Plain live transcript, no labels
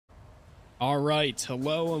All right,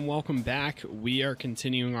 hello and welcome back. We are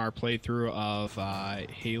continuing our playthrough of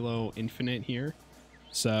Halo Infinite here.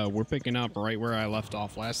 So we're picking up right where I left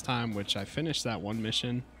off last time, which I finished that one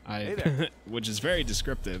mission, which is very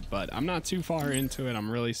descriptive, but I'm not too far into it. I'm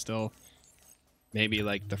really still maybe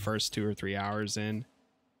like the first 2 or 3 hours in,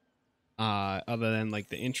 other than like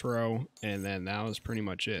the intro, and then that was pretty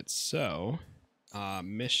much it. So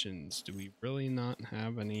missions, do we really not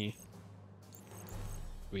have any?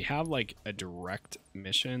 We have like a direct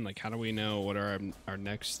mission. Like, how do we know what our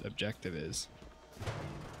next objective is?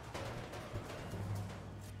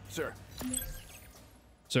 Sir.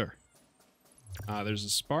 There's a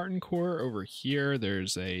Spartan core over here.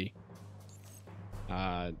 There's a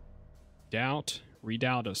redoubt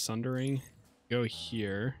of sundering. Go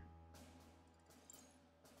here.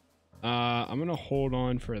 I'm gonna hold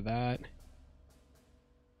on for that.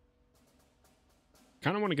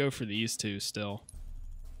 Kind of want to go for these two still.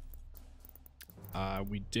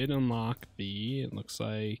 We did unlock it looks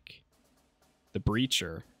like the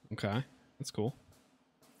breacher. Okay, that's cool.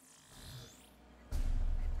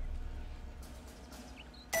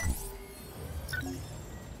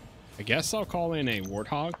 I guess I'll call in a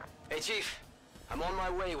Warthog. Hey Chief, I'm on my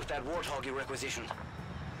way with that Warthog you requisitioned.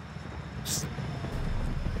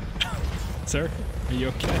 Sir, are you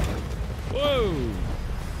okay? Whoa!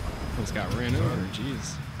 Almost got ran over,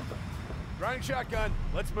 jeez. Running shotgun,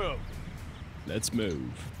 let's move. Let's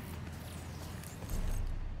move.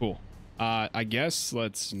 Cool. I guess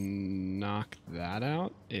let's knock that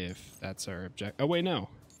out if that's our objective. Oh, wait, no.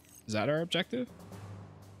 Is that our objective?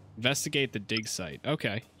 Investigate the dig site.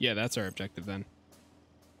 Okay. Yeah, that's our objective then.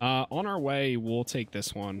 On our way, we'll take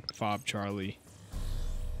this one, Fob Charlie.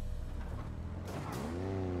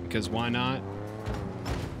 Because why not?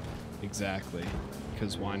 Exactly.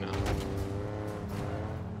 Because why not?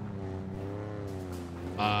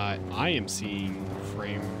 I am seeing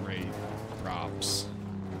frame rate drops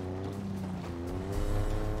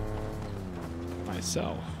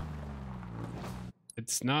myself.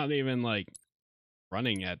 It's not even like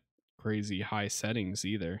running at crazy high settings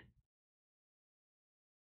either.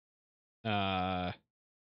 Off.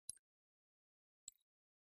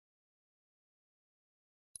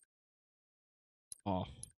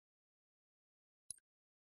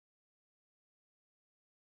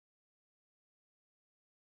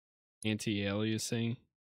 Anti-aliasing.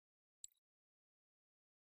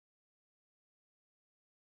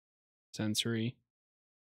 Sensory.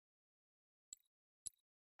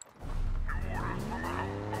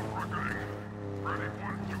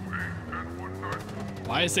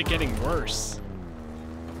 Why is it getting worse?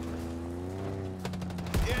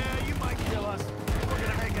 Yeah, you might kill us. We're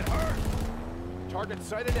gonna make it hurt. Target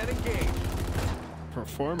sighted and engaged.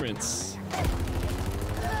 Performance.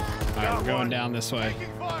 Alright, we're going down this way.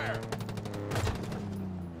 Taking fire.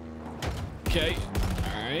 Okay.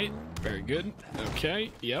 Alright. Very good.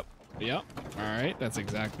 Okay. Yep. Alright. That's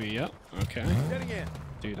exactly, yep. Okay. Getting in.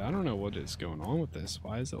 Dude, I don't know what is going on with this.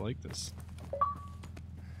 Why is it like this?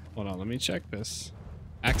 Hold on. Let me check this.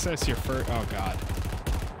 Access your first. Oh, God.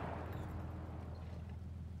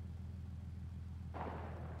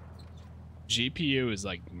 GPU is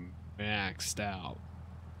like maxed out.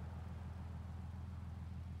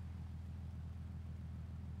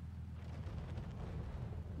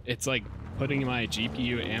 It's like putting my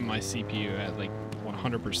GPU and my CPU at like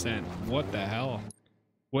 100%. What the hell?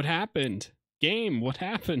 What happened? Game, what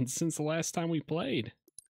happened since the last time we played?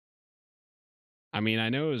 I mean, I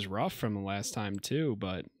know it was rough from the last time too,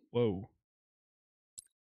 but whoa.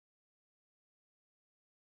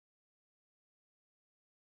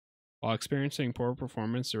 While experiencing poor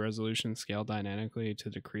performance, the resolution scaled dynamically to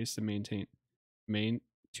decrease to maintain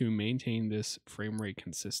this frame rate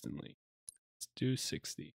consistently. Let's do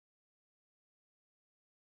 60.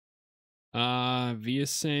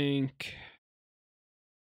 ViaSync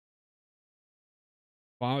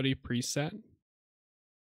quality preset.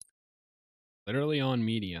 Literally on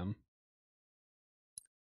medium.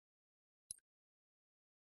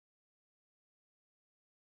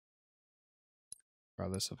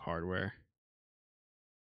 Regardless of hardware.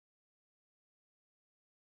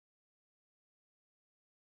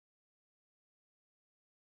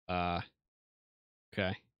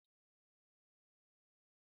 Okay.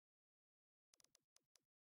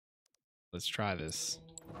 Let's try this.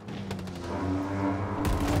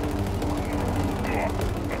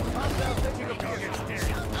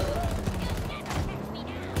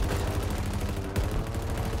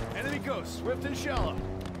 Enemy ghost, swift and shallow.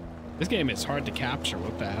 This game is hard to capture.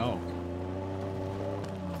 What the hell?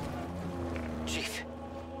 Chief,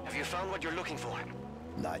 have you found what you're looking for?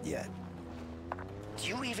 Not yet. Do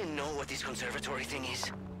you even know what this conservatory thing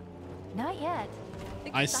is? Not yet.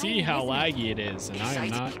 I see how laggy it is, and I am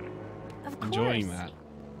not enjoying that.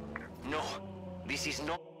 No, this is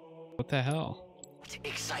not What the hell?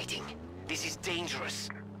 exciting. This is dangerous.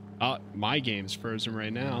 My game's frozen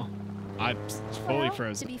right now. I'm fully Well,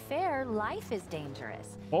 frozen. to be fair, life is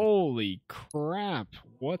dangerous. Holy crap.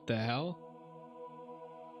 What the hell?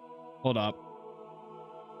 Hold up.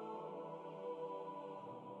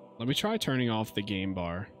 Let me try turning off the game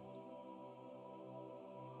bar.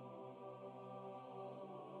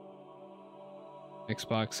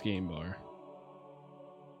 Xbox game bar.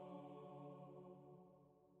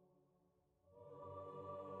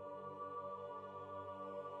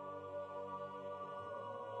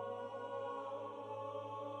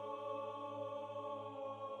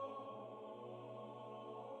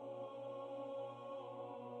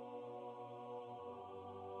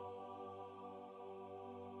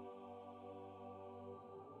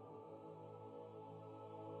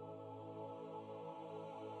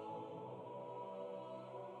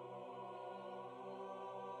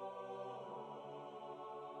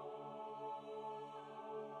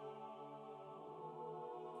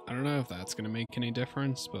 I don't know if that's going to make any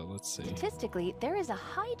difference, but let's see. Statistically, there is a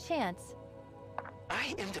high chance.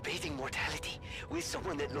 I am debating mortality with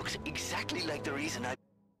someone that looks exactly like the reason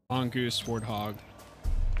Mongoose, Warthog.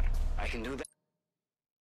 I can do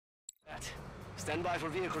that. Stand by for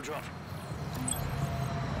vehicle drop.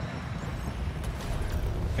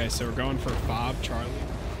 Okay, so we're going for Fob, Charlie.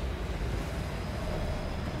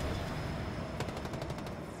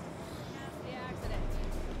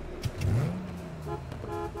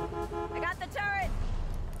 I got the turret.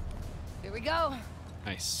 Here we go.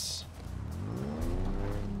 Nice.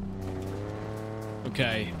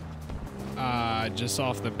 Okay. Just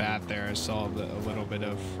off the bat there, I saw a little bit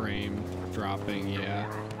of frame dropping,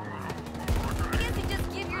 yeah. I guess you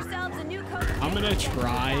just give yourselves a new coat. I'm gonna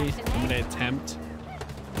attempt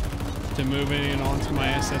to move it onto my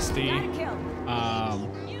SSD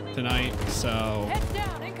tonight, so Heads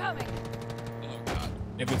down, incoming.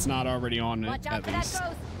 if it's not already on it, at least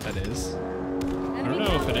that is. I don't Enemy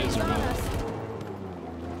know if it cavalry is or on not. us.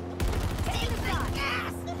 Take the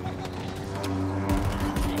gas.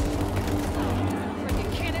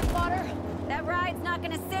 Freaking cannon fodder. That ride's not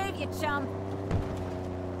gonna save you, chum.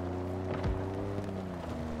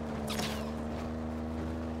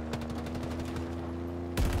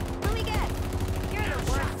 Let me guess. You're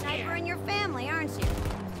the worst sniper in your family, aren't you?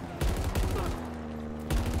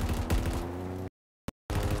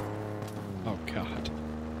 Oh god.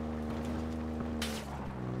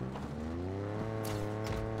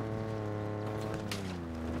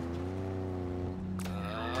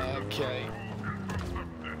 Okay.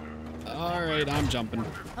 All right, I'm jumping.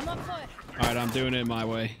 I'm on foot. All right, I'm doing it my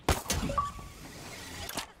way.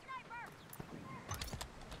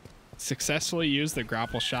 Successfully used the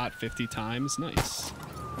grapple shot 50 times. Nice.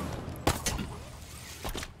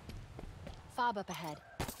 Fob up ahead.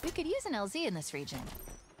 We could use an LZ in this region.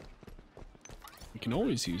 You can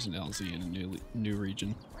always use an LZ in a new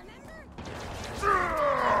region.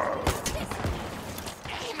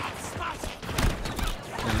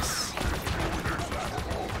 Nice.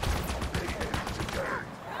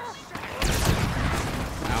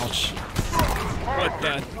 Ouch. What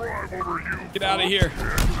the? Get out of here.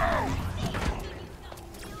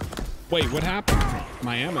 Wait, what happened?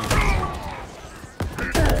 My ammo.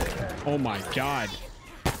 Oh my god.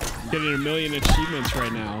 I'm getting 1 million achievements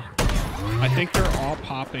right now. I think they're all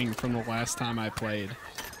popping from the last time I played.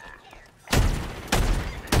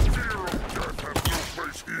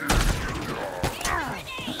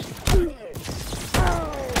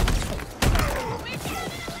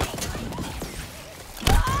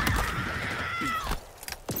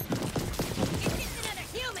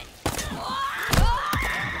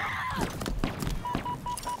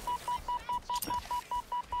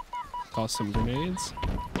 Toss some grenades.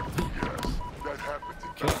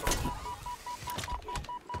 Okay.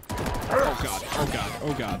 Oh god, oh god,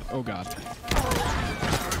 oh god, oh god.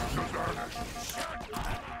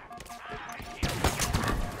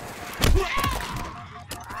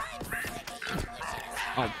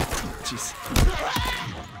 Oh, jeez.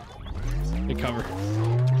 Take cover.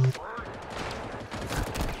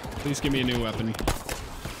 Please give me a new weapon.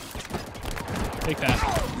 Take that.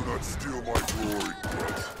 Do not steal my glory,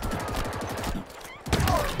 Brett.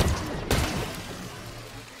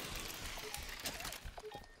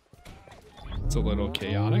 It's a little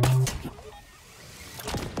chaotic.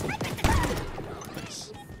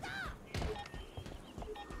 Nice.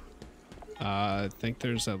 I think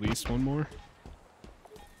there's at least one more.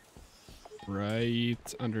 Right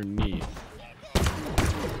underneath.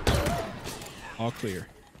 All clear.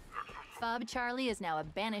 Bob Charlie is now a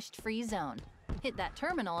banished free zone. Hit that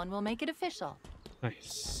terminal and we'll make it official.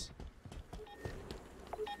 Nice.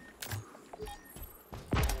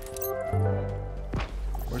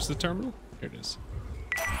 Where's the terminal? Here it is.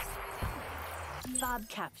 Bob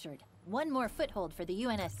captured. One more foothold for the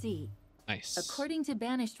UNSC. Nice. According to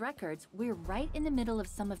banished records, we're right in the middle of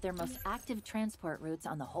some of their most active transport routes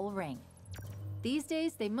on the whole ring. These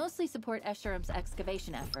days, they mostly support Escherum's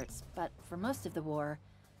excavation efforts, but for most of the war,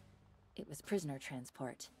 it was prisoner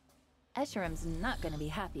transport. Escherum's not going to be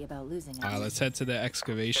happy about losing us. Let's head to the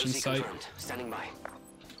excavation site. Standing by.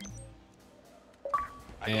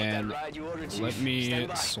 And let me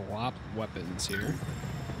swap weapons here.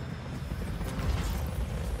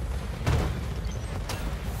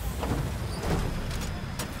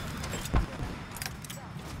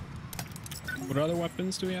 What other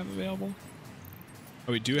weapons do we have available?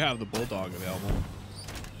 Oh, we do have the Bulldog available.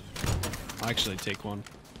 I'll actually take one.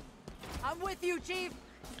 I'm with you, Chief.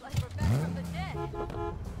 It's like we're back from the dead.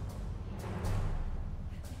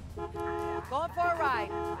 Going for a ride.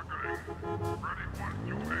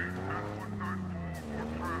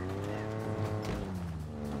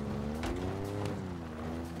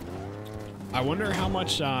 I wonder how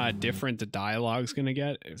much different the dialogue's gonna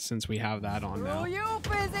get since we have that on now. Screw you,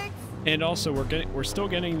 physics. And also we're still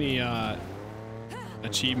getting the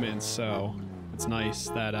achievements, so it's nice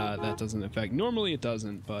that that doesn't affect. Normally it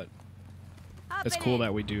doesn't, but it's cool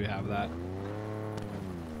that we do have that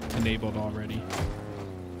enabled already.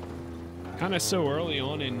 Kind of so early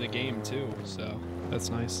on in the game too, so that's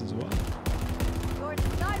nice as well. Your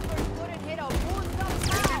snipers couldn't hit a wound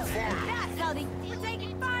somehow. That's how we're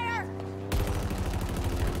taking fire.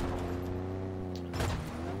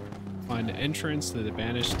 Find the entrance to the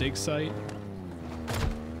banished dig site.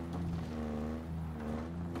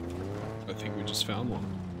 I think we just found one.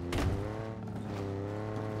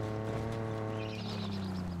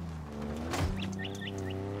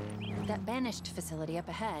 That banished facility up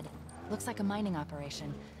ahead looks like a mining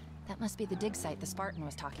operation. That must be the dig site the Spartan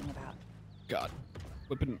was talking about. God.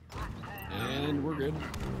 Flipping. And we're good.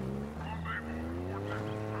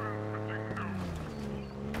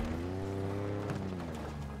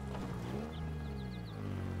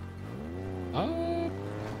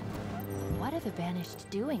 What are the banished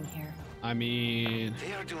doing here? I mean...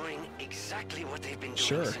 They are doing exactly what they've been doing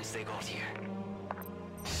Sure. since they got here.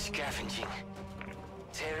 Scavenging.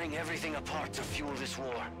 Tearing everything apart to fuel this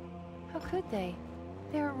war. How could they?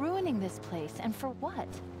 They're ruining this place, and for what?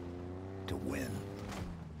 To win.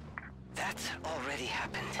 That already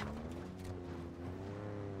happened.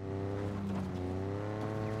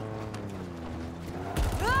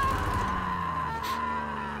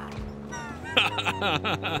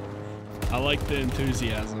 I like the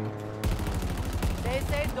enthusiasm. They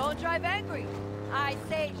say don't drive angry. I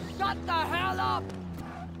say shut the hell up.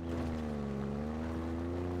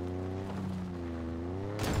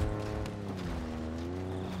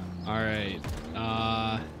 All right.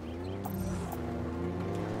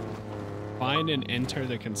 Find and enter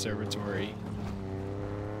the conservatory.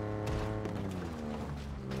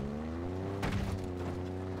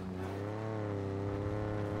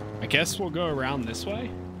 I guess we'll go around this way.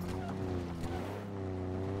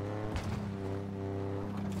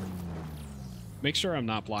 Make sure I'm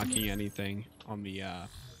not blocking anything on the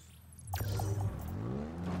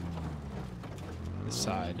this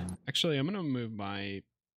side. Actually, I'm gonna move my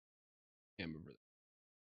camera.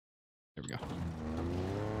 There we go.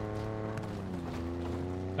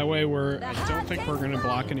 That way I don't think we're gonna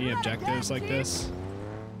block any objectives like this.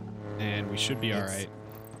 And we should be all right.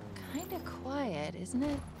 Kinda quiet, isn't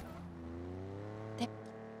it?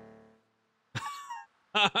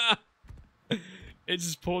 It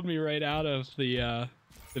just pulled me right out of the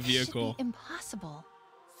vehicle. Should be impossible.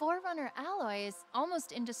 Forerunner alloy is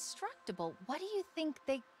almost indestructible. What do you think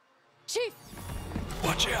they... Chief!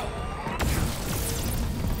 Watch out!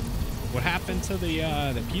 What happened to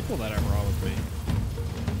the people that I brought with me?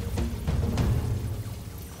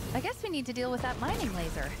 I guess we need to deal with that mining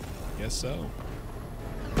laser. Guess so.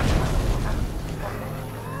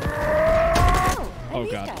 And Oh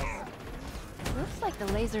these God. guys. Looks like the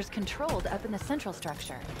laser's controlled up in the central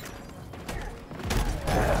structure.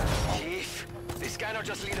 Chief, the scanner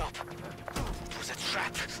just lit up. It was a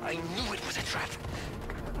trap. I knew it was a trap.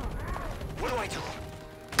 What do I do?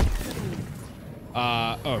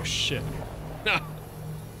 Oh shit.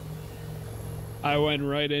 I went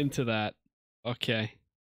right into that. Okay.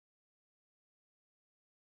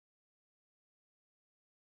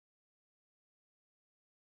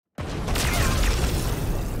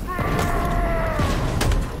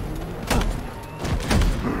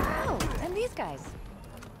 guys.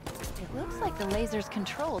 It looks like the laser's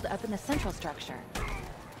controlled up in the central structure.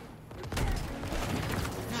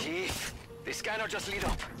 Chief, the scanner just lit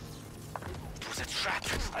up. It was a trap.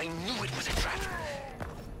 I knew it was a trap.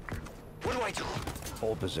 What do I do?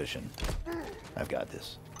 Hold position. I've got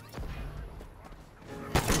this.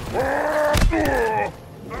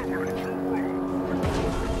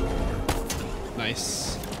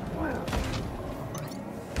 Nice.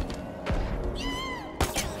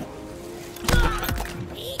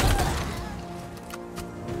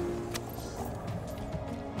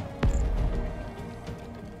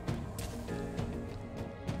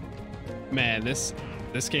 Man, this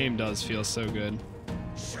game does feel so good.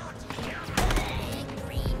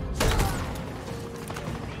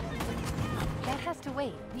 That has to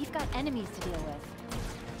wait. We've got enemies to deal with.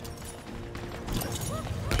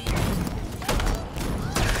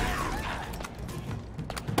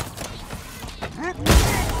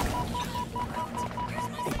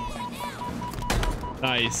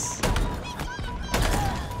 Nice.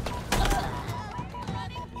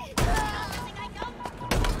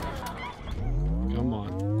 Come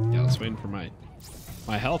on. Yeah, I was waiting for my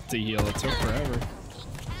health to heal. It took forever.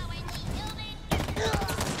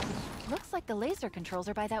 Looks like the laser controls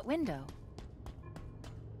are by that window.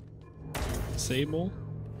 Sable.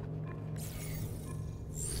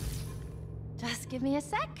 Just give me a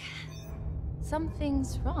sec.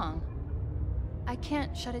 Something's wrong. I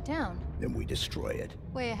can't shut it down. Then we destroy it.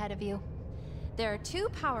 Way ahead of you. There are 2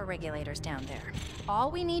 power regulators down there.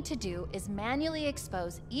 All we need to do is manually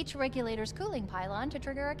expose each regulator's cooling pylon to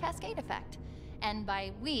trigger a cascade effect. And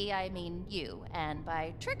by we, I mean you. And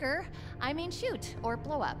by trigger, I mean shoot or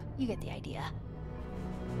blow up. You get the idea.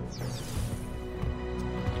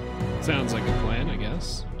 Sounds like a plan, I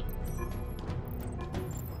guess.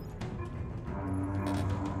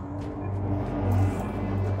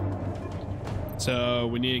 So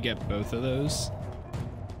we need to get both of those.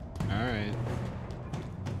 All right.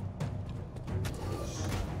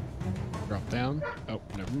 Drop down. Oh,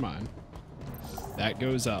 never mind. That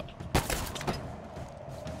goes up.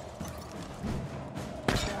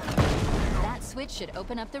 That switch should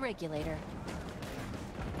open up the regulator.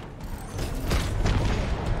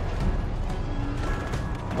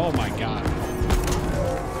 Oh my god.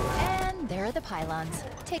 And there are the pylons.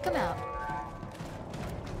 Take them out.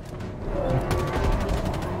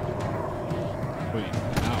 Wait, ow.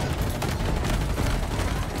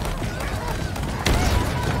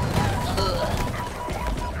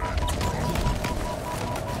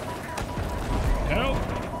 Help!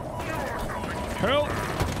 Help!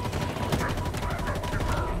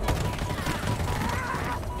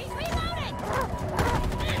 He's reloading!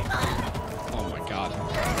 Oh my god.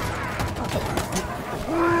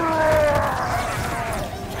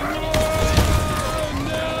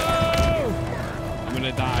 I'm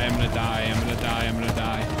gonna die, I'm gonna die, I'm gonna die, I'm gonna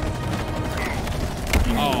die.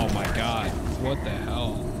 Oh my god. What the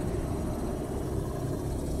hell?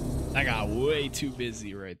 I got way too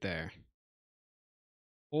busy right there.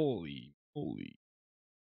 Holy.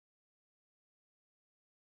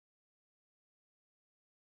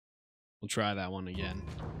 We'll try that one again.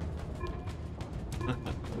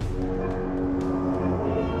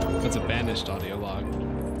 That's a banished audio log.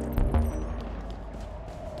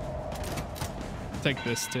 Take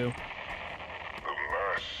this too. The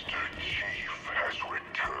Master Chief has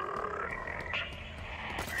returned.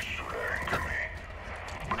 This should anger me,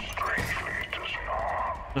 but strangely it does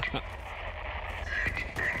not. It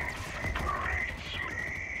invigorates me,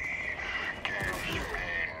 gives me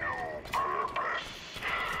new purpose.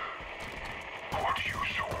 What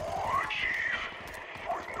use a war, Chief,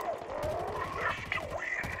 with no war left to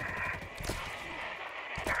win?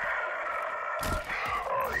 I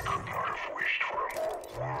could not have wished for a more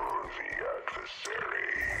worthy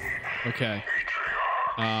adversary. Okay.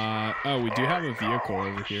 Oh, we do have a vehicle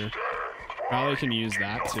over here. Probably can use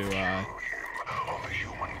that to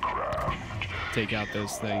take out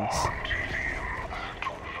those things.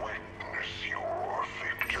 Witness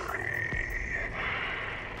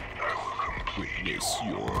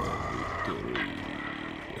your victory.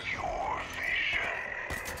 Your vision.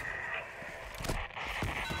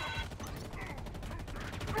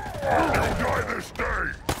 I'll die this day.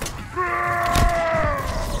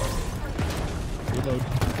 Reload.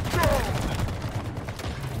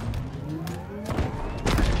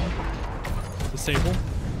 Disable.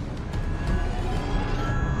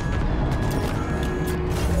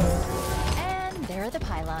 And there are the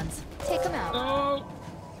pylons. Take them out. Oh.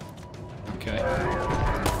 Okay.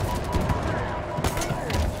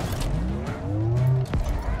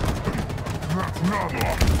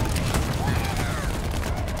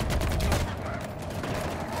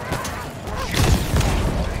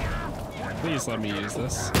 Please let me use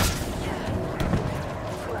this.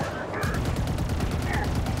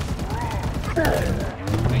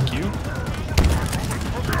 Thank you.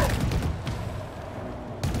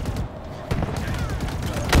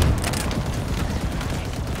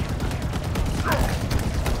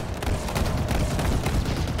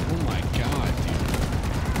 Oh my god,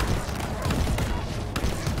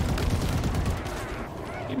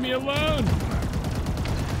 dude. Leave me alone.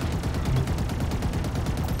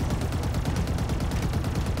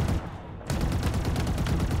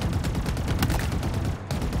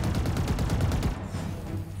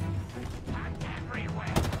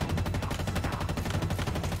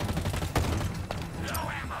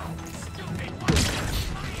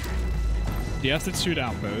 Do you have to shoot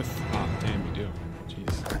out both? Oh, damn, you do.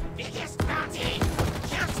 Jeez. Biggest bounty!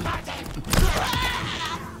 Kill spotted!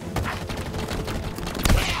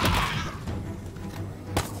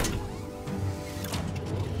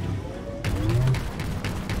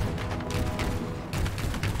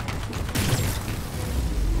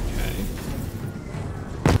 Okay.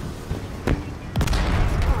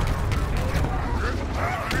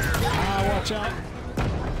 Ah, watch out.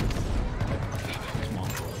 Come on.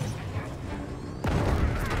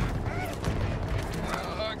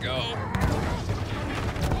 Go.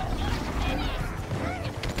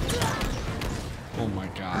 Oh my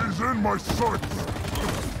god. He's in my sights!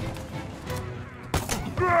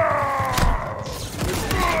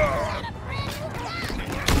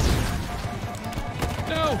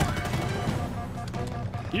 No!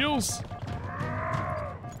 Heals!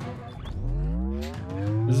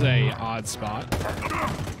 This is a odd spot.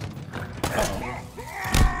 Uh-oh.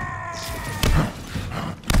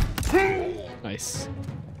 Nice.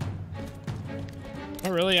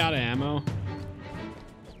 Am I really out of ammo?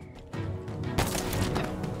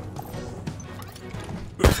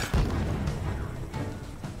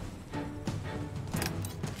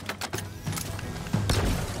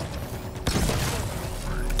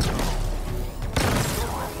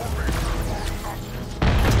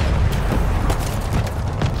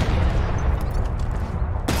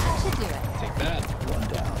 Take that. One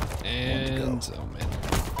down. And oh man.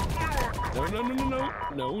 No, no, no, no,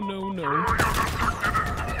 no, no, no, no.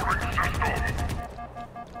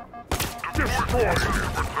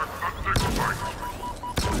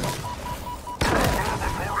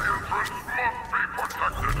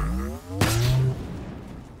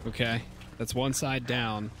 Okay, that's one side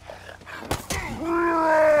down.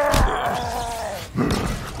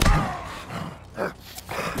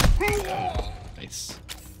 Nice.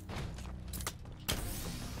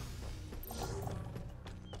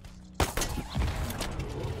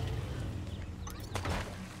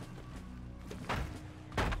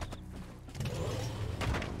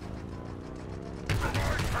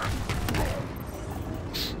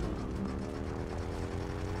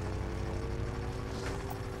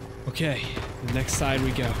 Okay, the next side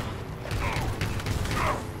we go.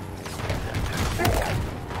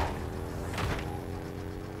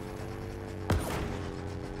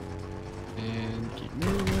 And keep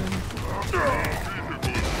moving.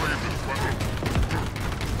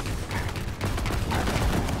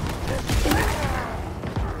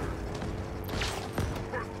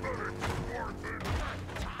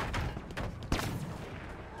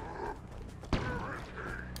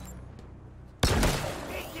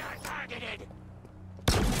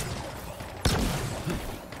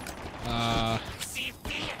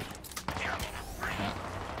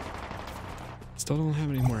 Still don't have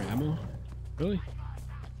any more ammo? Really?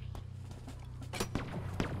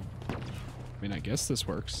 I mean, I guess this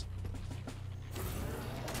works.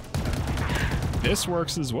 This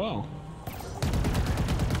works as well.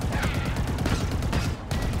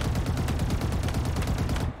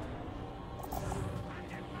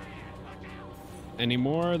 Any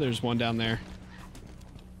more? There's one down there.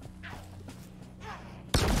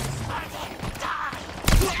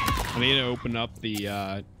 I need to open up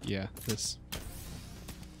the, yeah, this.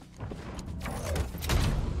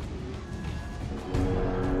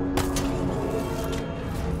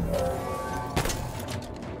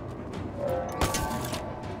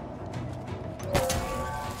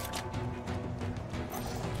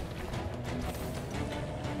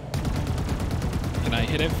 Can I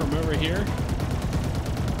hit it from over here?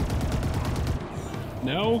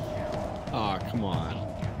 No? Aw, oh, come on.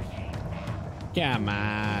 Come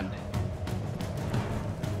on.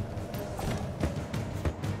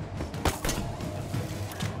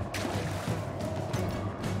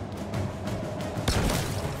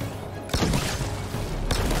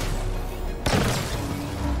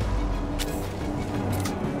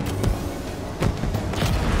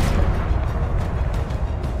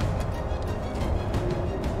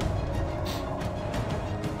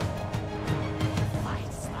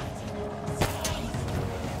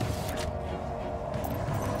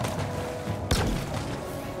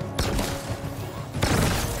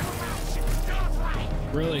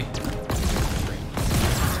 Really? There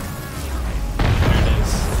it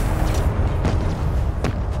is.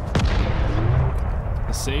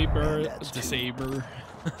 The saber, the saber,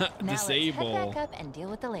 Now let's head disable back up and deal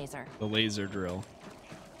with the laser. the laser drill.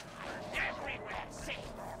 Reporting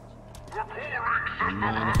Come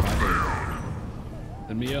on, if I do.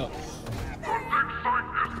 Send me up. hunting site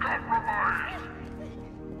is compromised.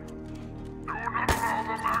 Do not allow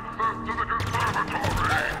them access to the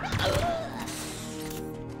conservatory.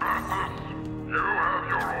 Casas, you have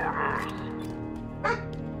your orders.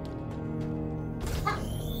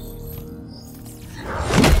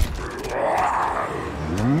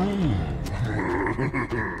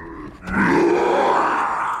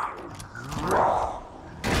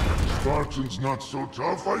 Spartan's not so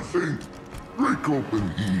tough, I think. Break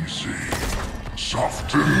open easy.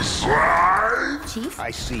 Soft inside. Chief?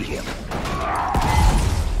 I see him.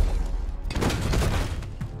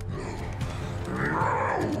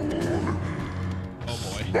 Oh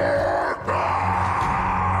boy.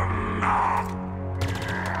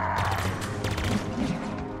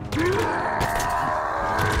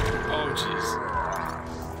 Oh jeez.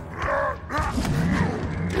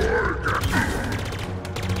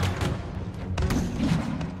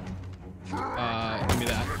 Give me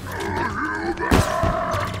that.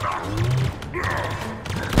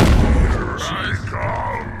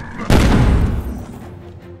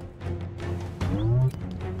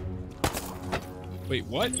 Wait,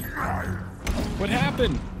 what? What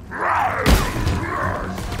happened?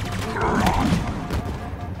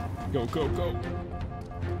 Go, go, go.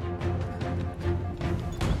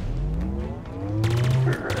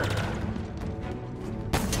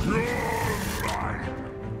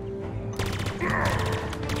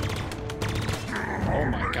 Oh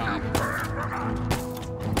my god.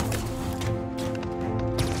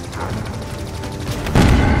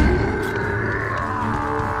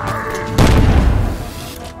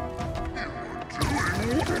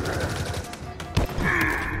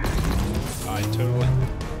 I totally.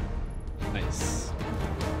 Nice.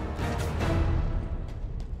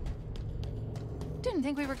 Didn't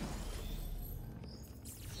think we were.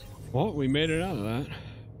 Well, we made it out of that.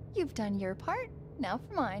 You've done your part. Now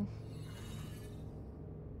for mine.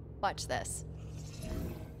 Watch this.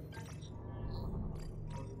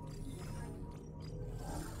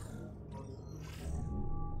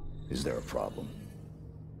 Is there a problem?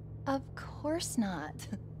 Of course not.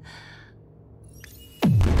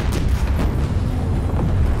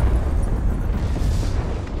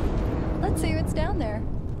 Let's see what's down there.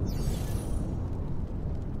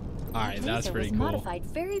 All right, that's Laser pretty was cool. modified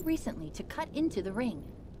very recently to cut into the ring.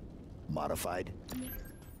 Modified?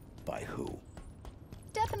 By who?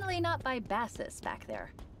 Definitely not by Bassus back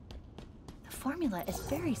there. The formula is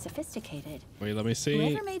very sophisticated. Wait, let me see.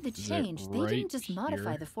 Whoever made the Is it change, they right didn't just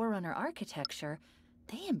modify here? the Forerunner architecture,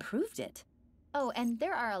 they improved it. Oh, and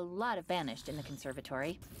there are a lot of Banished in the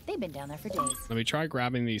conservatory. They've been down there for days. Let me try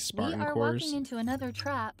grabbing these Spartan We are cores. walking into another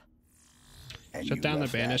trap. And Shut you down the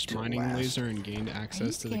left that banished to mining last. laser and gained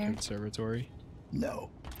access to the scared? conservatory. No.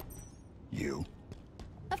 You?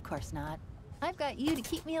 Of course not. I've got you to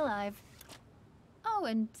keep me alive. Oh,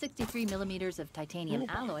 and 63 millimeters of titanium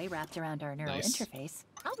alloy wrapped around our neural Nice. interface.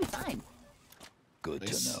 I'll be fine. Good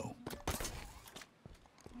Nice. to know.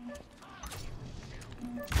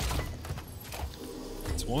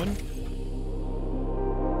 It's one.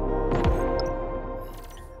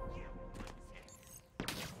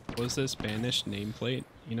 Was this banished nameplate?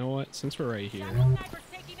 You know what? Since we're right here.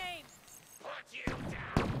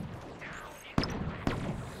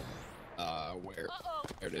 Where?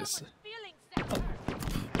 There it is.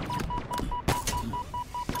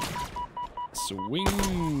 Swing.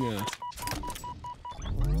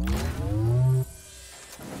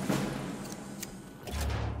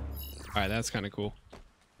 Alright, that's kind of cool.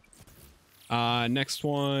 Next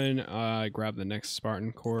one, grab the next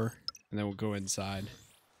Spartan core, and then we'll go inside.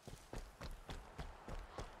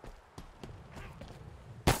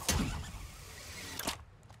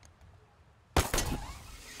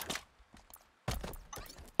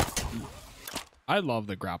 I love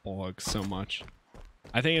the grapple hook so much.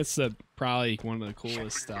 I think it's probably one of the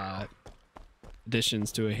coolest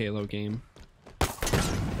additions to a Halo game.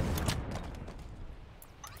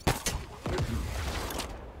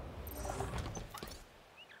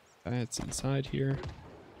 It's inside here.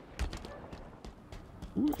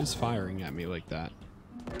 Who is firing at me like that?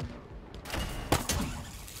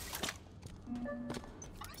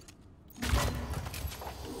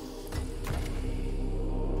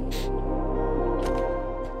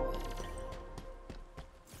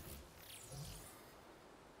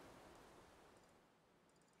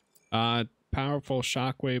 Powerful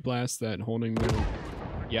shockwave blast that holding move.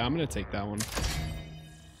 Yeah, I'm gonna take that one.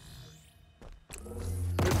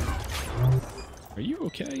 Are you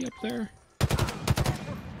okay up there?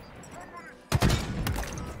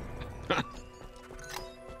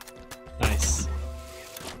 Nice.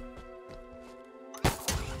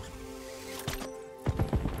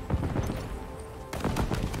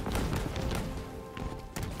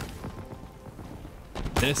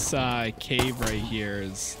 This cave right here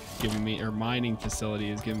is giving me, or mining facility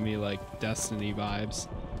is giving me like Destiny vibes.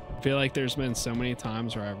 I feel like there's been so many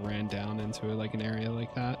times where I've ran down into like an area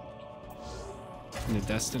like that in a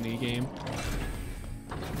Destiny game.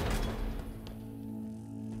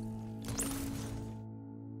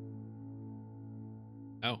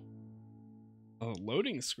 Oh. Oh,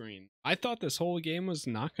 loading screen. I thought this whole game was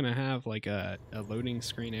not going to have like a loading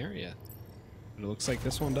screen area. But it looks like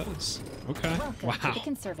this one does. Okay. Welcome Wow. to the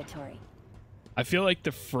conservatory. I feel like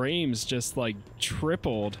the frames just like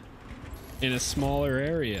tripled in a smaller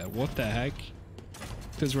area. What the heck?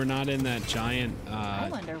 Because we're not in that giant I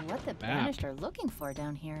wonder what the Banished are looking for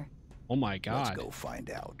down here. Oh my god. Let's go find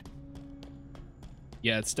out.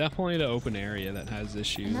 Yeah, it's definitely the open area that has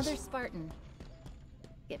issues. Another Spartan.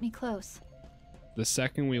 Get me close. The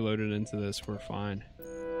second we loaded into this, we're fine.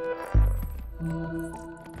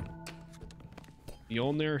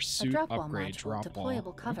 Mjolnir A suit drop wall upgrade. module, Drop wall.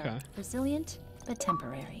 deployable cover. Okay. Resilient, but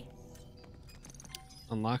temporary.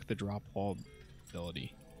 Unlock the drop wall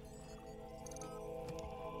ability.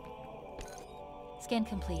 Scan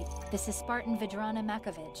complete. This is Spartan Vidrana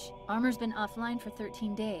Makovich. Armor's been offline for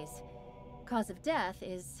 13 days. Cause of death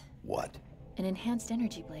is What? an enhanced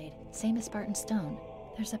energy blade, same as Spartan Stone.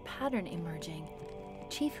 There's a pattern emerging.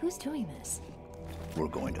 Chief, who's doing this? We're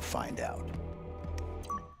going to find out.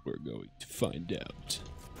 We're going to find out.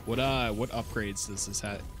 What upgrades does this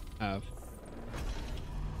have?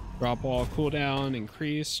 Drop wall cooldown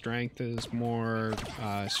increase. Strength is more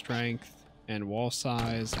strength, and wall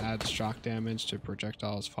size adds shock damage to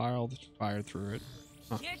projectiles fired through it.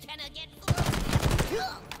 Huh. You're gonna get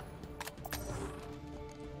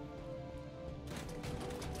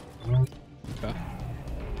Okay.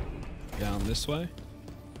 Down this way.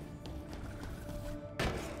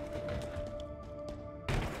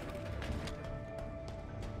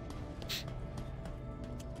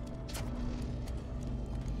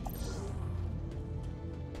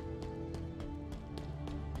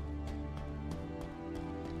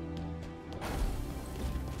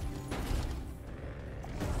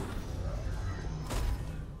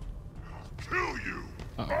 Kill you!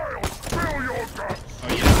 Uh-oh. I'll spill your guts!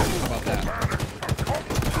 Oh yeah, how about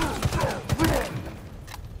that?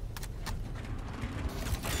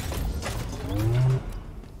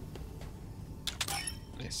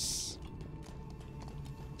 Nice.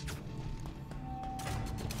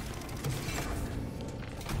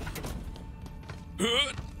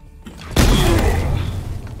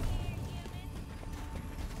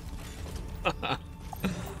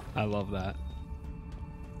 I love that.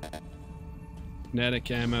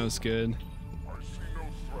 Kinetic ammo's good. I see no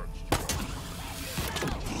threats to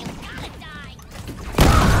gotta die.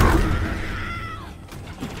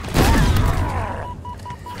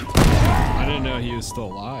 I didn't know he was still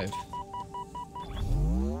alive.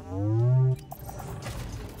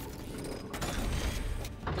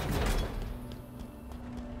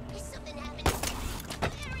 There's something happening.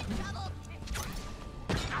 They're in trouble.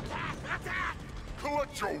 Attack! Attack!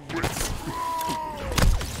 collect your wits!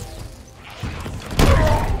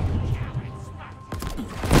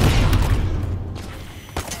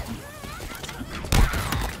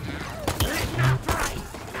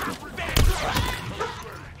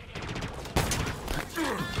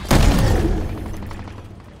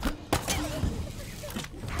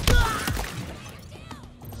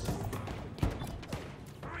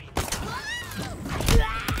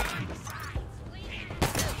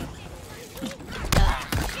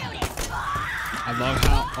 I love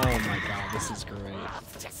how, oh my god, this is great.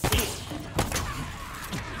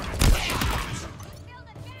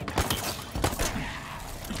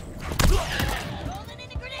 Rolling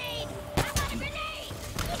in a grenade! I want a grenade!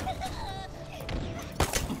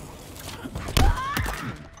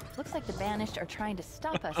 Looks like the Banished are trying to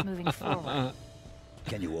stop us moving forward.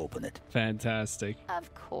 Can you open it? Fantastic.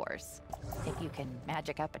 Of course. If you can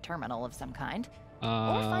magic up a terminal of some kind.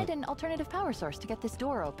 Or find an alternative power source to get this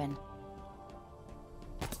door open.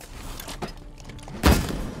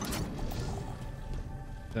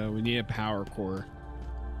 So we need a power core.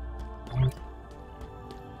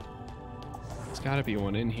 There's gotta be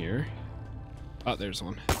one in here. Oh, there's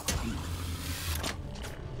one.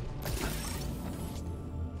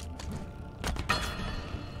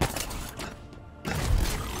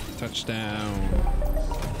 Touchdown.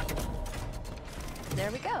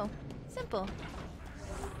 There we go. Simple.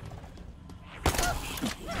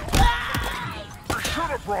 Should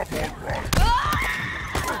have brought one right.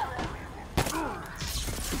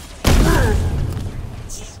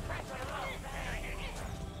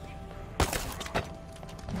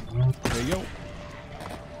 There you go.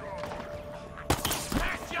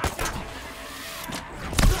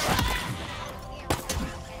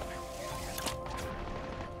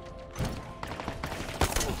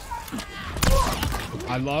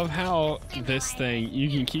 I love how this thing, you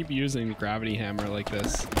can keep using the gravity hammer like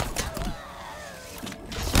this.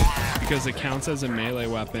 Because it counts as a melee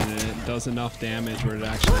weapon and it does enough damage where it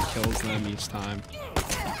actually kills them each time.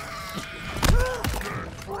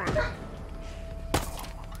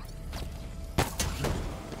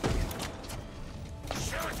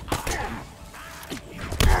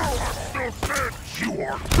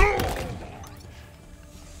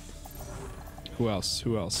 Who else?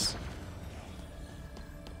 Who else?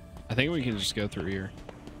 I think we can just go through here.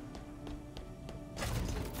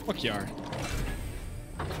 Fuck you are.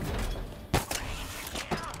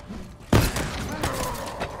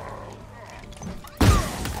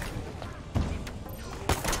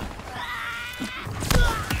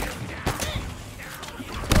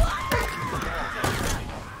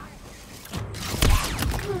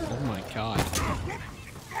 Oh my god.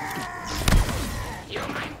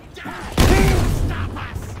 Stop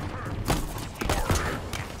us!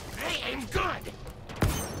 They aim good!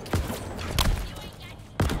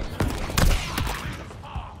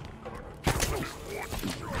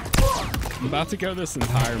 I'm about to go this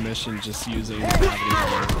entire mission just using the gravity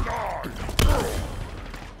hammer.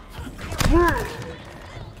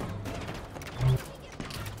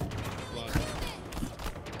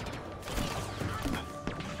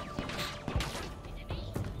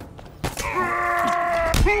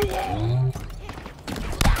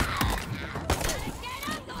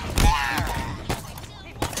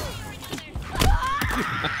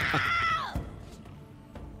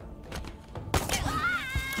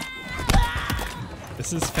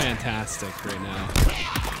 This is fantastic right now.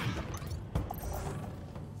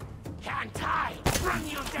 Can't tie! Run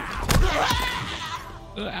you down!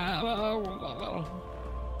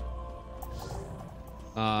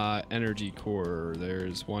 Energy core.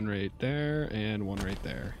 There's one right there and one right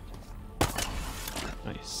there.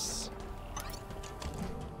 Nice.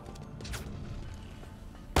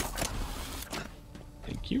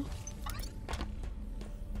 Thank you.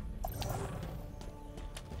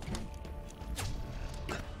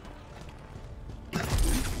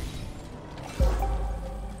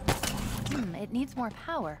 It needs more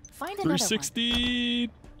power. Find another 360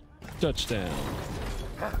 touchdown.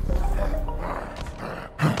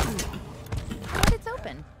 But it's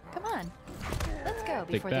open. Come on. Let's go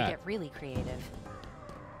before they that. get really creative.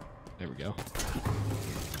 There we go.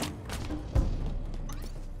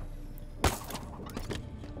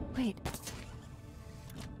 Wait.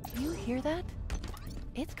 Do you hear that?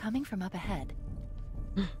 It's coming from up ahead.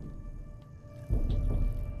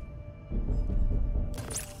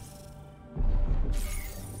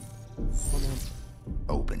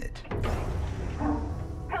 Open it.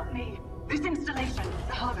 Help me! This installation,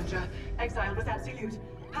 the Harbinger, exile was absolute.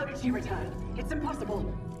 How did she return? It's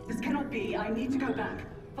impossible. This cannot be. I need to go back.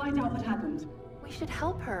 Find out what happened. We should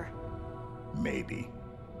help her. Maybe.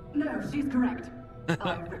 No, she's correct.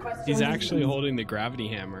 I request your He's actually assistance. holding the gravity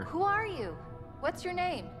hammer. Who are you? What's your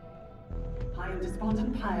name? I am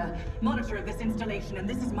Despondent Pyre, monitor of this installation, and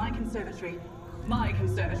this is my conservatory. My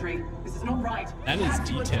conservatory. This is not right. That You is have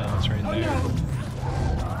to details right Oh, there. no.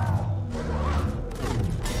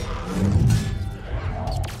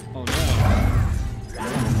 Oh no.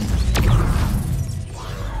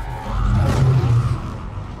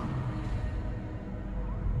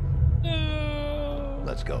 No.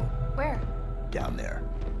 Let's go. Where? Down there.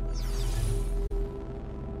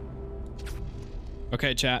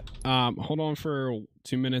 Okay, chat. Hold on for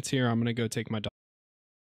 2 minutes here. I'm gonna go take my dog.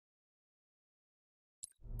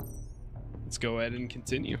 Let's go ahead and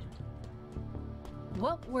continue.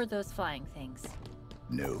 What were those flying things?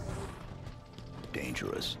 No.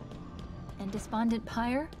 Dangerous. And Despondent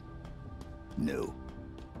Pyre? No.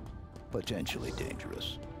 Potentially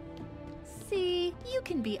dangerous. See, you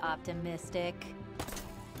can be optimistic.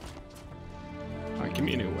 Alright, give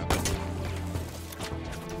me a new weapon.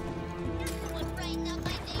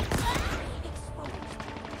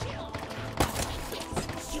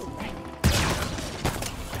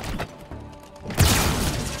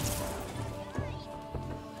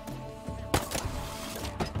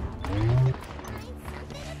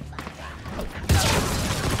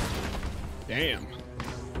 Damn.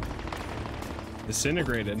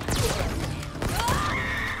 Disintegrated.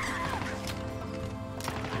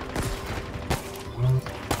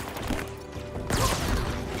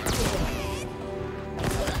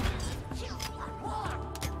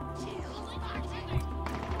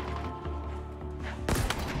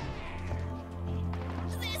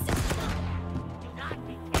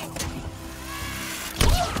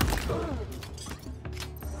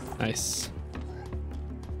 Nice.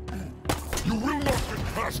 You will not get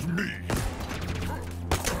past me!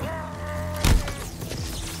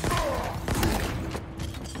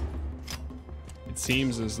 It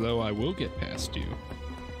seems as though I will get past you.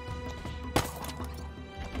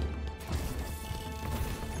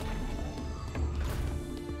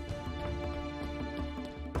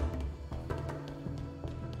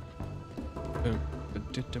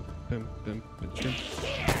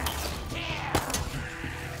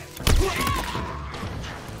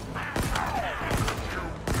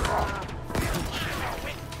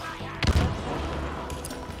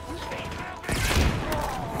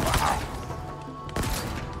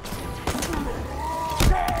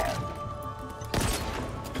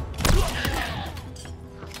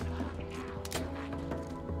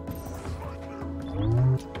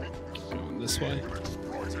 Going this way.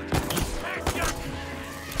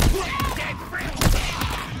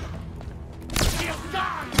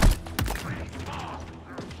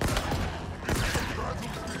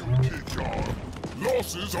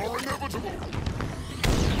 Losses are inevitable!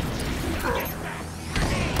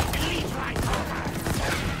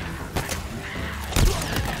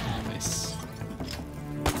 Nice.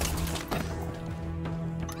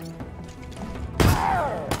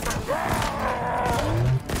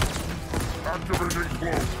 Activating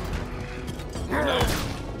cloak!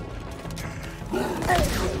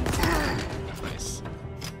 Nice.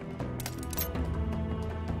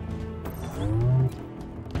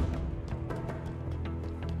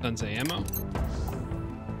 Tons of ammo.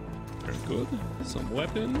 Very good. Some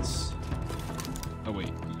weapons. Oh wait,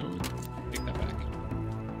 you know what? Take that back.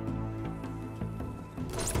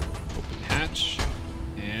 Open hatch.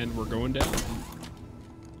 And we're going down.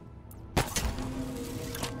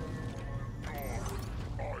 I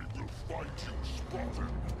will fight you, Spartan!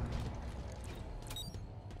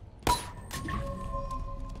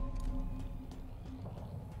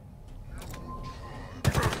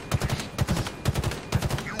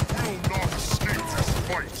 You will not escape this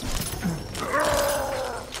fight!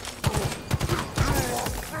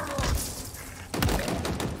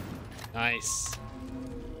 Nice.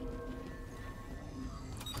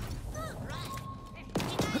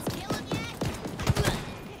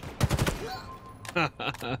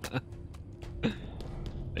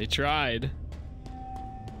 They tried.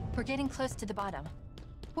 We're getting close to the bottom.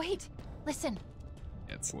 Wait, listen.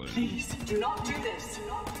 It's loaded. Please, do not do this.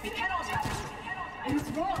 It cannot happen. It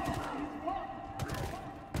is wrong.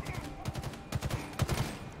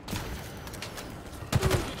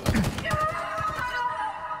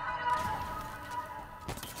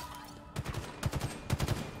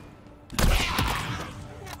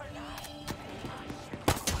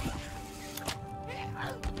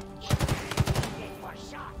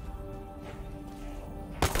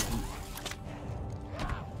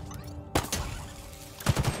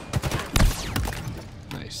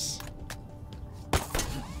 Nice.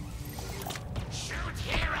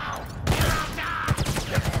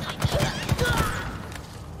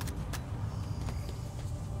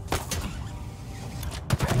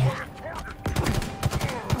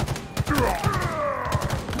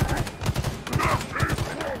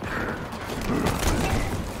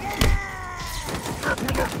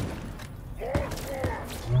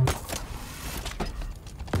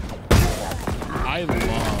 I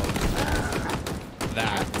love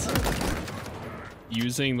that.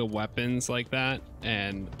 Using the weapons like that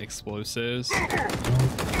and explosives. I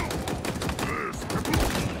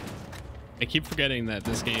keep forgetting that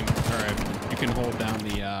this game, you can hold down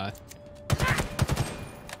the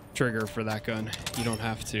trigger for that gun. You don't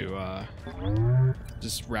have to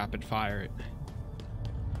just rapid fire it.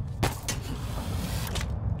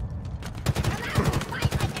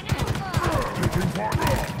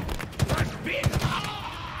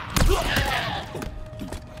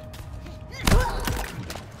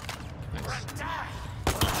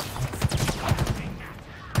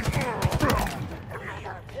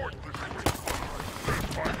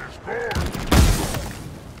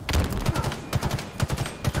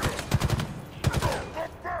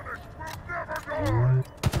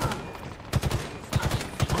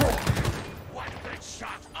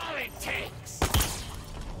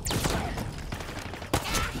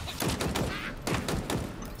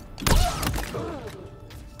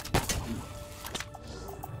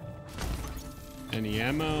 Any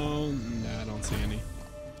ammo? No, I don't see any.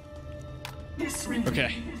 This ring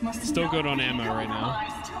Okay, must still not good on be ammo right now.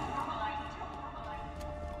 compromised.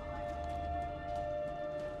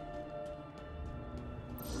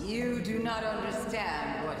 You do not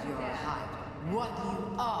understand what you're hiding, what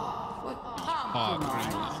you are, what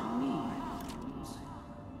compromise means.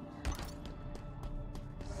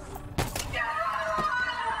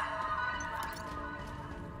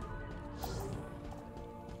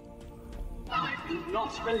 I will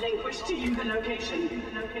not relinquish to you the location.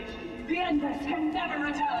 The Endless can never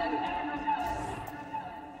return.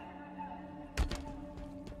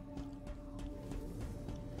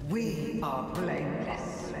 We are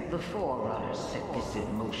blameless. The Forerunners set this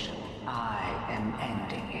in motion. I am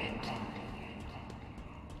ending it.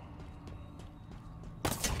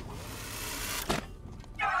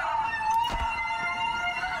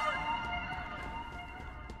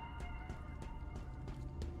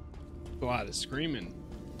 A lot of screaming.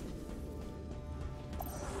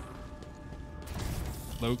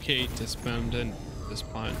 Locate despondent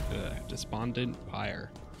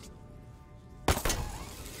pyre.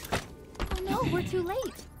 Oh no, we're too late.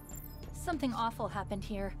 Something awful happened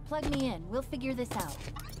here. Plug me in. We'll figure this out.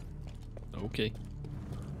 Okay.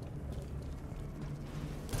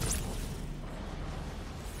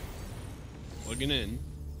 Plugging in.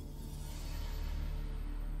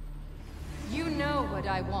 You know what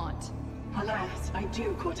I want. Alas, I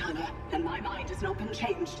do, Cortana, and my mind has not been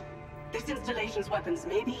changed. This installation's weapons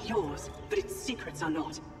may be yours, but its secrets are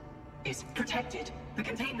not. It's protected, the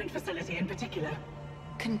containment facility in particular.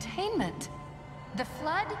 Containment? The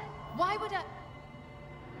Flood? Why would I...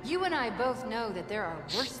 You and I both know that there are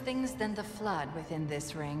worse things than the Flood within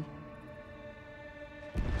this ring.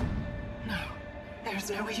 No, there's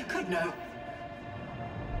no way you could know.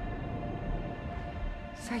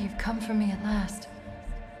 So you've come for me at last.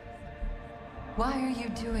 Why are you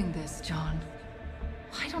doing this, John?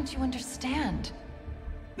 Why don't you understand?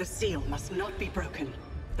 The seal must not be broken.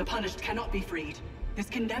 The punished cannot be freed. This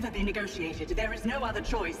can never be negotiated. There is no other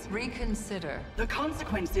choice. Reconsider. The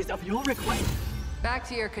consequences of your request. Back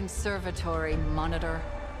to your conservatory, Monitor.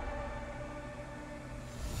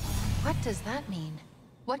 What does that mean?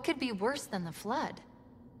 What could be worse than the Flood?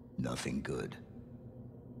 Nothing good.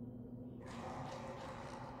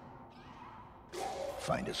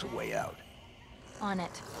 Find us a way out. On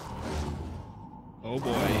it. Oh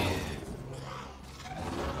boy.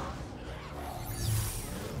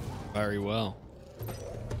 Very well.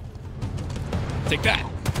 Take that!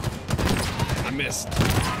 I missed.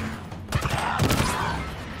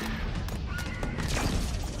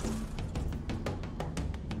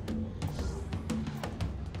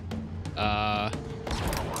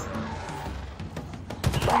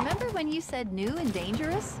 Remember when you said new and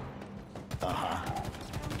dangerous? Uh-huh.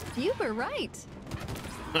 You were right.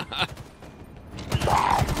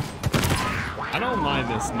 I don't mind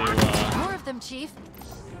this new, More of them, Chief.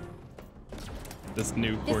 this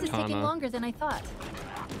new This is taking Cortana. longer than I thought.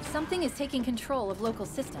 Something is taking control of local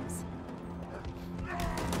systems.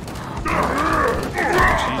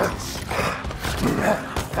 Jesus.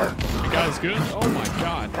 You guys good? Oh my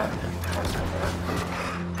god.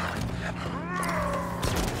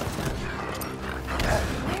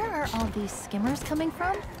 Where are all these skimmers coming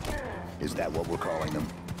from? Is that what we're calling them?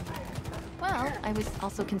 Well, I was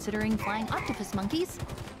also considering flying octopus monkeys.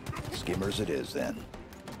 Skimmers it is, then.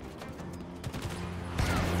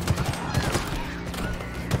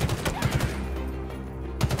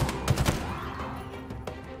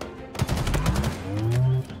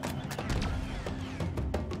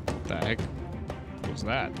 What the heck was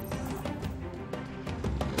that?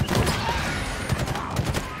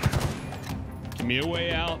 Give me a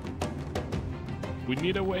way out. We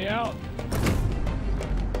need a way out.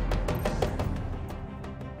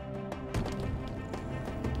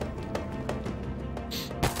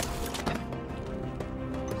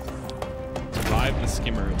 Survive the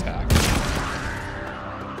skimmer attack.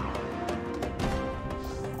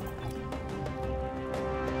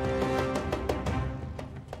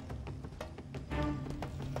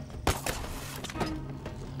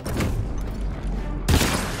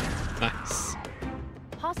 Nice.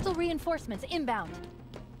 Hostile reinforcements inbound.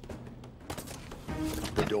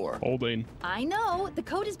 The door. Holding. I know. The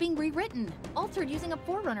code is being rewritten. Altered using a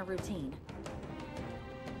Forerunner routine.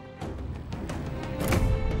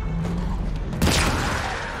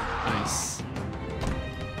 Nice.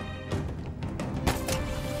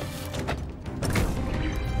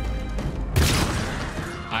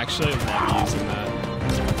 I actually love using that.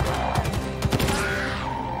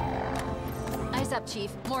 Eyes up,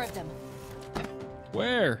 Chief. More of them.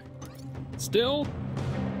 Where? Still?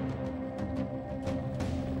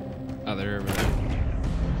 Oh, they're over there.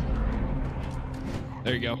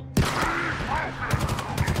 There you go.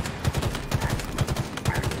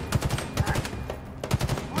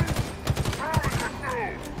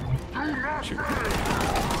 Shoot.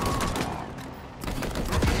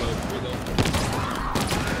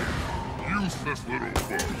 Useless little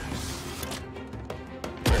bugs.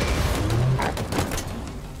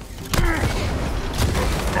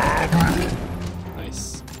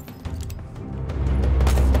 Nice.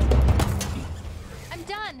 I'm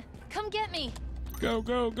done. Come get me. Go,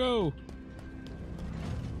 go, go.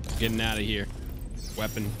 Getting out of here.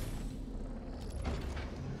 Weapon.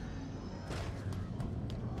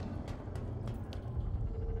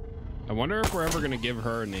 I wonder if we're ever going to give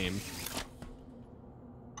her a name.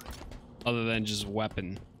 Other than just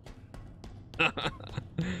weapon.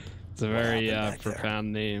 It's a very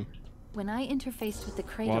profound name. When I interfaced with the A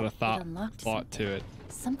cradle, lot of it unlocked thought to it.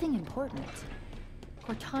 something important.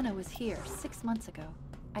 Cortana was here 6 months ago.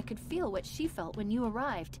 I could feel what she felt when you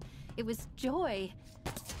arrived. It was joy,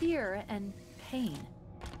 fear, and pain.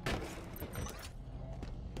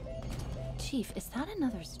 Chief, is that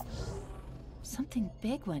another... Something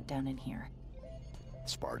big went down in here.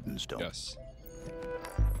 Spartans don't. Yes.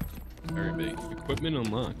 Very big. Equipment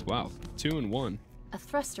unlocked. Wow. 2 in 1. A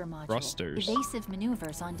thruster module. Thrusters. Evasive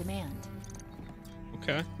maneuvers on demand.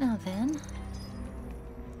 Okay. Now then,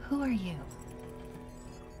 who are you?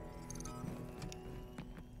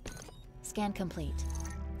 Scan complete.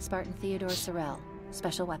 Spartan Theodore Sorrell,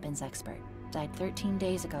 special weapons expert. Died 13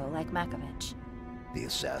 days ago, like Makovich. The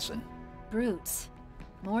assassin. Brutes.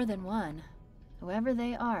 More than one. Whoever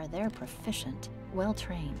they are, they're proficient,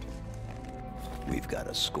 well-trained. We've got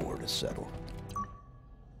a score to settle.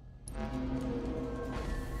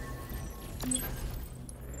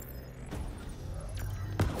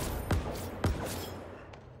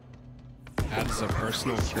 Adds a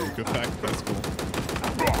personal freak effect. That's cool.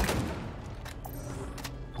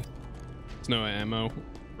 There's no ammo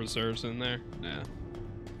reserves in there. Yeah.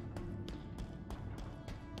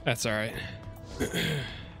 That's all right.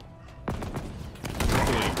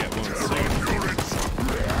 Hopefully you get one soon.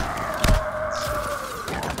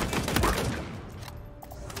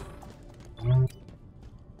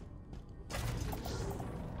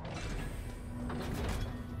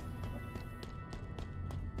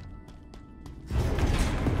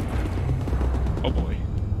 Oh boy.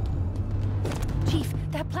 Chief,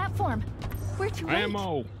 that platform! We're too late!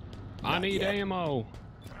 Ammo! I need ammo!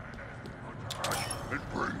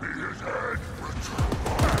 Bring me his head.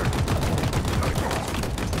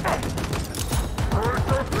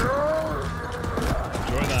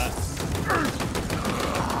 Enjoy that.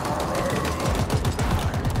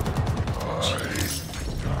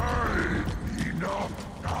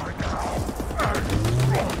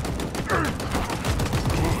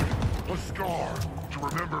 A scar to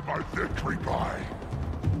remember my victory by.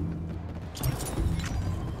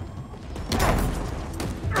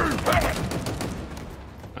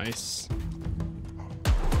 Nice.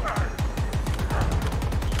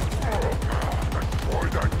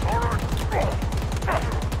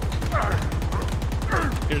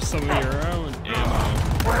 Here's some of your own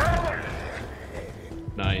ammo.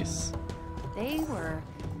 Nice. They were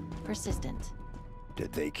persistent.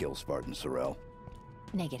 Did they kill Spartan Sorrell?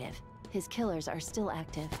 Negative. His killers are still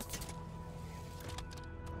active.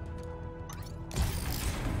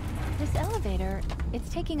 This elevator, it's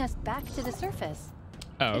taking us back to the surface.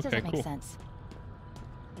 Oh, It okay, doesn't cool. make sense.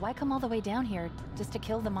 Why come all the way down here just to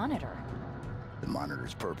kill the monitor? The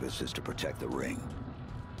monitor's purpose is to protect the ring.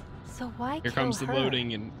 So why Here kill comes the her?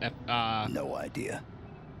 loading and No idea.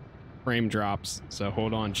 frame drops. So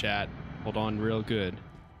hold on, chat. Hold on real good.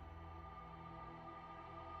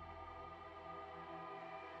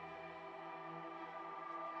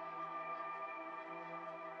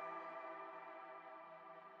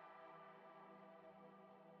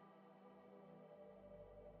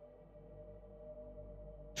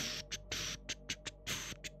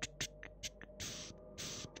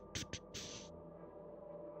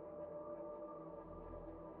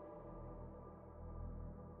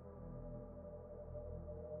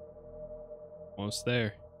 Almost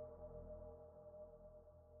there.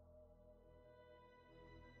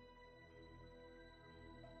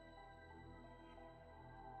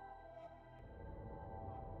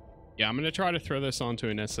 Yeah, I'm gonna try to throw this onto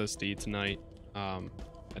an SSD tonight. I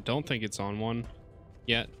don't think it's on one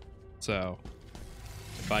yet, so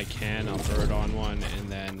if I can, I'll throw it on one, and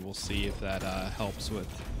then we'll see if that helps with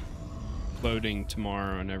loading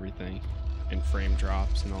tomorrow and everything, and frame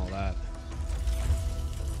drops and all that.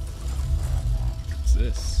 What's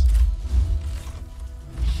this?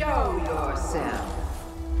 Show yourself.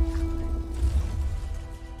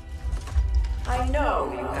 I know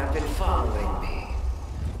you have been following me.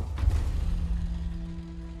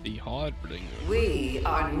 The Harbinger. We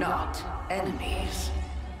are not enemies.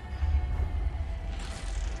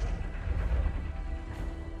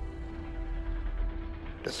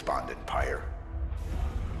 Despondent pyre.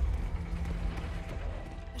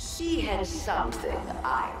 She had something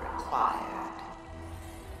I required.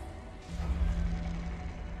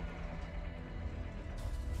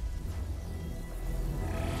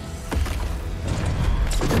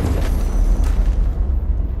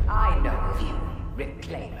 I know of you,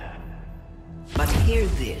 Reclaimer. But hear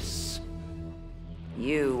this.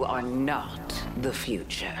 You are not the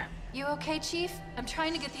future. You okay, Chief? I'm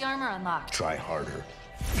trying to get the armor unlocked. Try harder.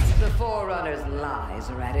 The Forerunner's lies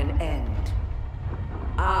are at an end.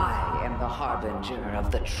 I am the harbinger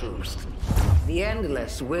of the truth. The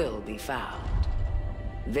Endless will be found.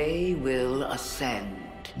 They will ascend.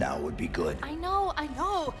 Now would be good. I know, I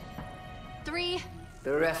know. 3,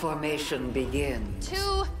 The Reformation begins. 2,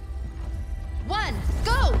 1,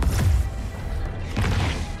 go!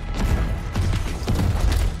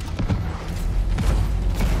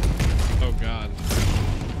 Oh God.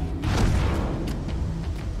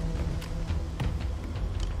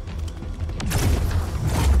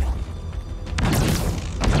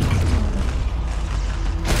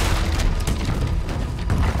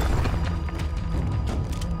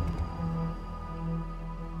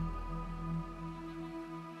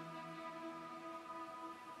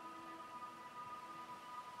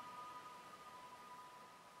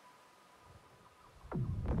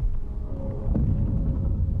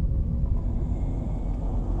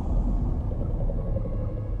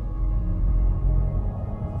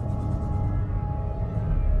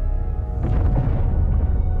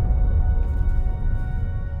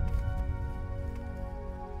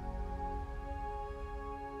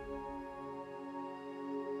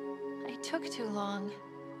 Took too long.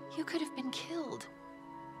 You could have been killed.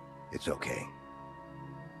 It's okay.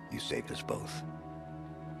 You saved us both.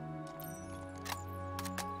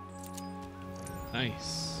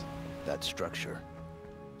 Nice. That structure.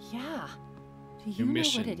 Yeah. Do New you know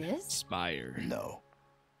mission. what it is? Spire. No.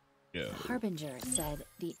 Go. The Harbinger said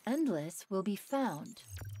the Endless will be found.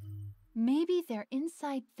 Maybe they're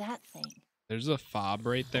inside that thing. There's a fob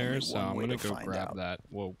right there, Only so one I'm way gonna to go find grab out. that.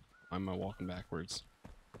 Whoa, why am I walking backwards?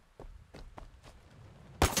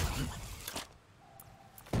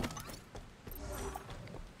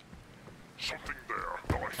 Something there.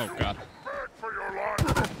 Nice. Oh God. Beg for your life.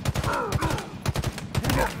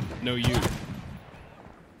 No, you.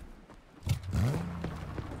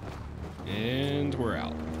 And we're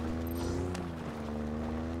out.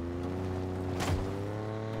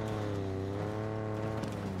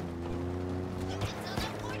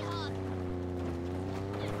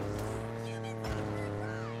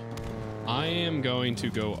 I am going to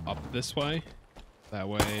go up this way. That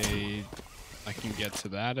way I can get to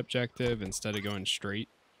that objective instead of going straight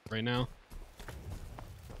right now.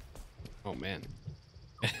 Oh man.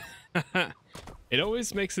 It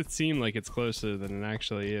always makes it seem like it's closer than it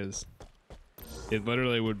actually is. It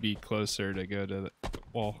literally would be closer to go to the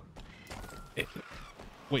wall.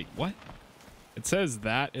 Wait, what? It says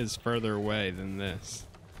that is further away than this.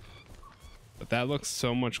 But that looks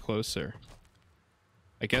so much closer.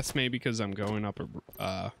 I guess maybe because I'm going up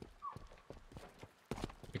a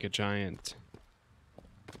like a giant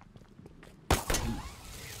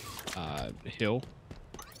hill.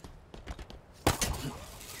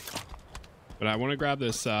 But I want to grab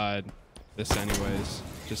this this anyways,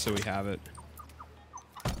 just so we have it.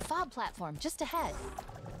 Fob platform just ahead.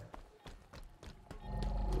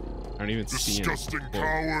 I don't even see any. Disgusting Whoa.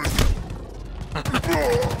 coward.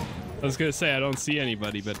 I was gonna say I don't see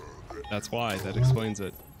anybody, but that's why. That explains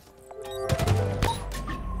it. I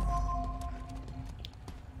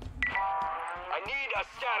need a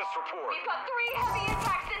status report. We've got 3 heavy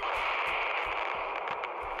attacks in...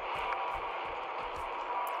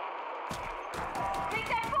 Take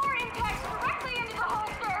that 4 impacts directly into the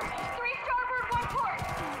holster. 3 starboard, 1 port.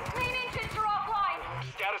 Main engines are offline.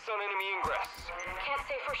 Status on enemy ingress. Can't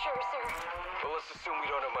say for sure, sir. Well, let's assume we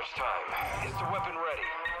don't have much time. Is the weapon ready?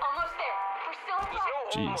 Almost there. We're still in There's no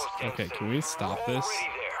Jeez. almost, Okay, Ensign. can we stop We're this? already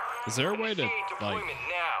there. Is there a way to Initiate like deployment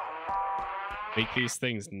now. make these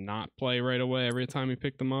things not play right away every time you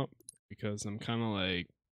pick them up? Because I'm kind of like,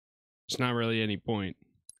 there's not really any point.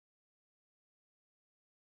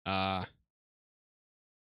 I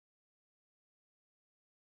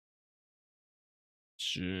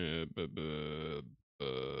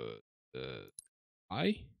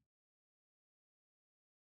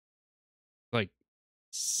like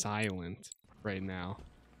silent right now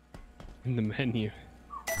in the menu.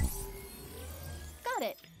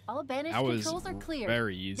 All banished That was controls are clear.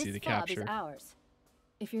 very easy This to fob capture. is ours.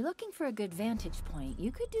 If you're looking for a good vantage point,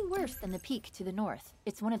 you could do worse than the peak to the north.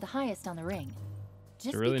 It's one of the highest on the ring.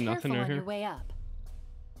 Just really be nothing careful over on here? your way up.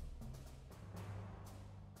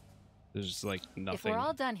 There's just like nothing. If we're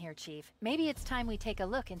all done here, Chief, maybe it's time we take a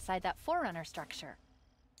look inside that Forerunner structure.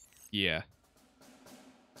 Yeah.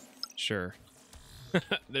 Sure.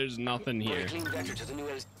 There's nothing here. Clean vector to the new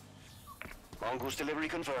Mongoose delivery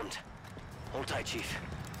confirmed. Hold tight, Chief.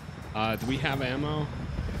 Do we have ammo?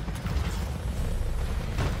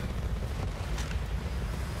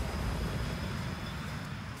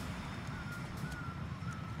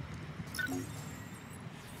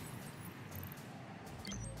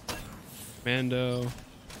 Mando.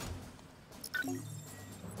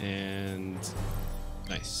 And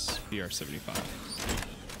nice. BR-75.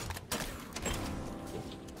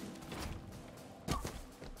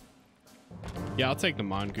 Yeah, I'll take the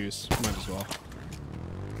Mongoose. Might as well.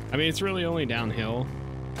 I mean, it's really only downhill,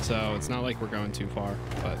 so it's not like we're going too far,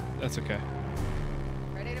 but that's okay.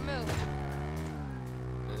 Ready to move.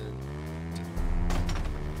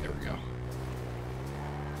 There we go.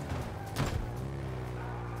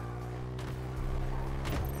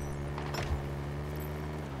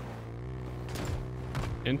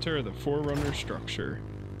 Enter the Forerunner structure.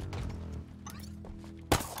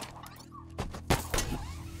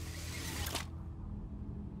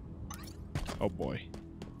 Oh boy.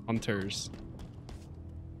 Hunters.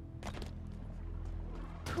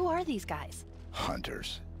 Who are these guys?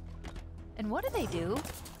 Hunters. And what do they do?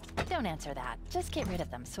 Don't answer that. Just get rid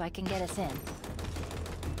of them so I can get us in.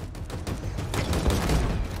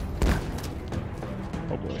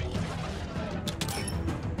 Oh boy.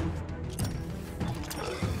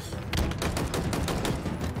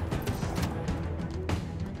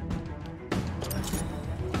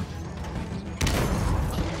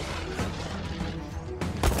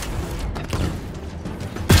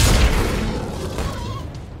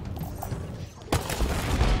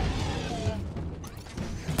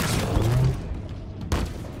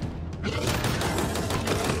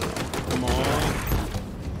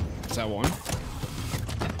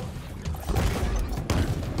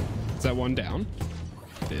 One down.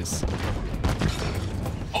 It is.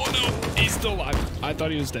 Oh no, he's still alive. I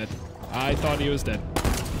thought he was dead. I thought he was dead.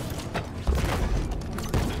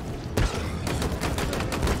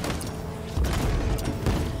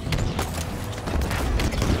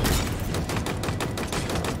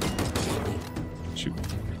 Shoot.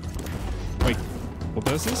 Wait, well,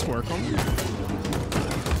 does this work on me?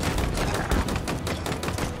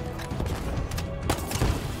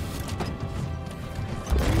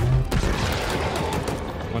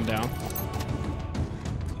 One down.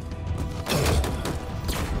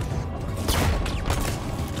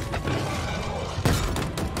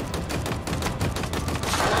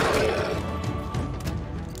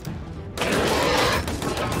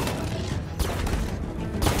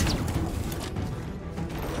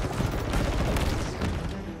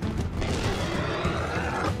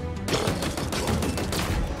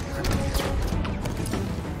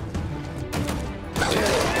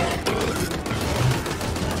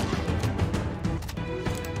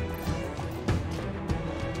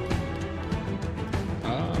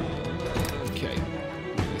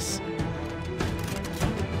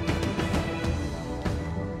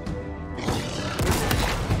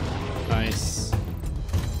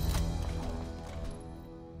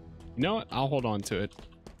 You know what? I'll hold on to it.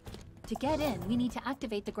 To get in, we need to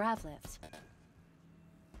activate the grav lift.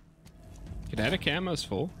 Kinetic ammo's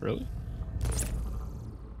full, really?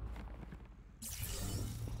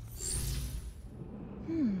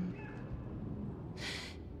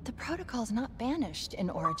 The protocol's not banished in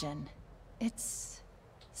Origin. It's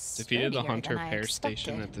defeated the sturdier Hunter than I pair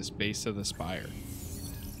station expected. at this base of the spire.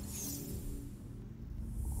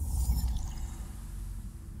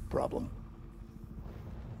 Problem.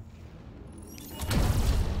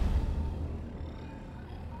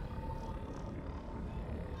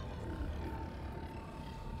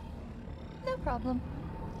 No problem.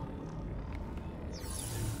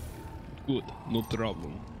 Good, no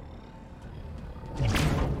problem.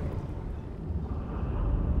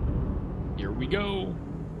 Here we go.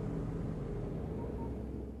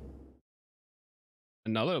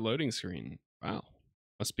 Another loading screen. Wow.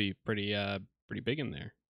 Must be pretty big in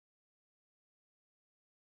there.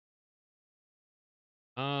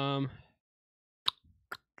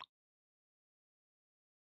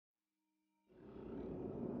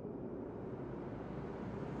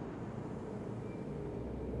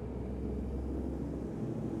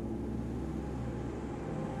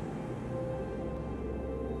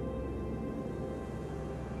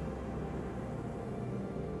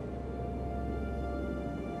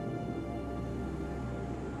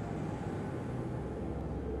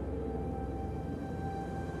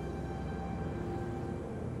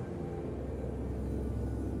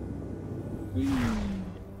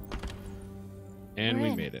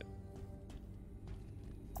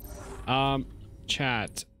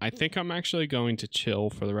 Chat, I think I'm actually going to chill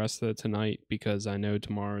for the rest of the tonight because I know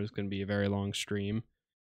tomorrow is going to be a very long stream.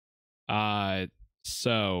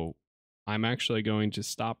 So I'm actually going to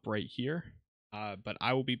stop right here. But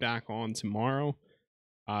I will be back on tomorrow.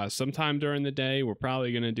 Sometime during the day. We're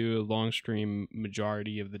probably going to do a long stream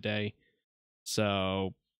majority of the day.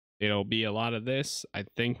 So it'll be a lot of this. I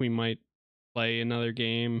think we might play another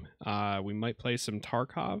game. We might play some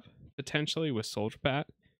Tarkov potentially with Soldier Pat.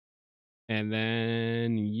 And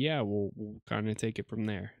then, yeah, we'll kind of take it from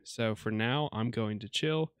there. So for now, I'm going to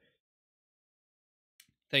chill.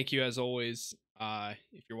 Thank you as always.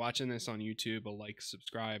 If you're watching this on YouTube, a like,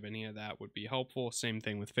 subscribe, any of that would be helpful. Same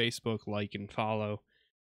thing with Facebook, like and follow.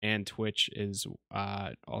 And Twitch is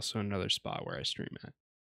also another spot where I stream at.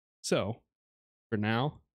 So for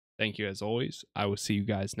now, thank you as always. I will see you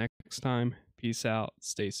guys next time. Peace out,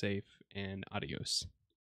 stay safe, and adios.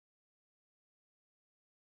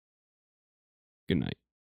 Good night.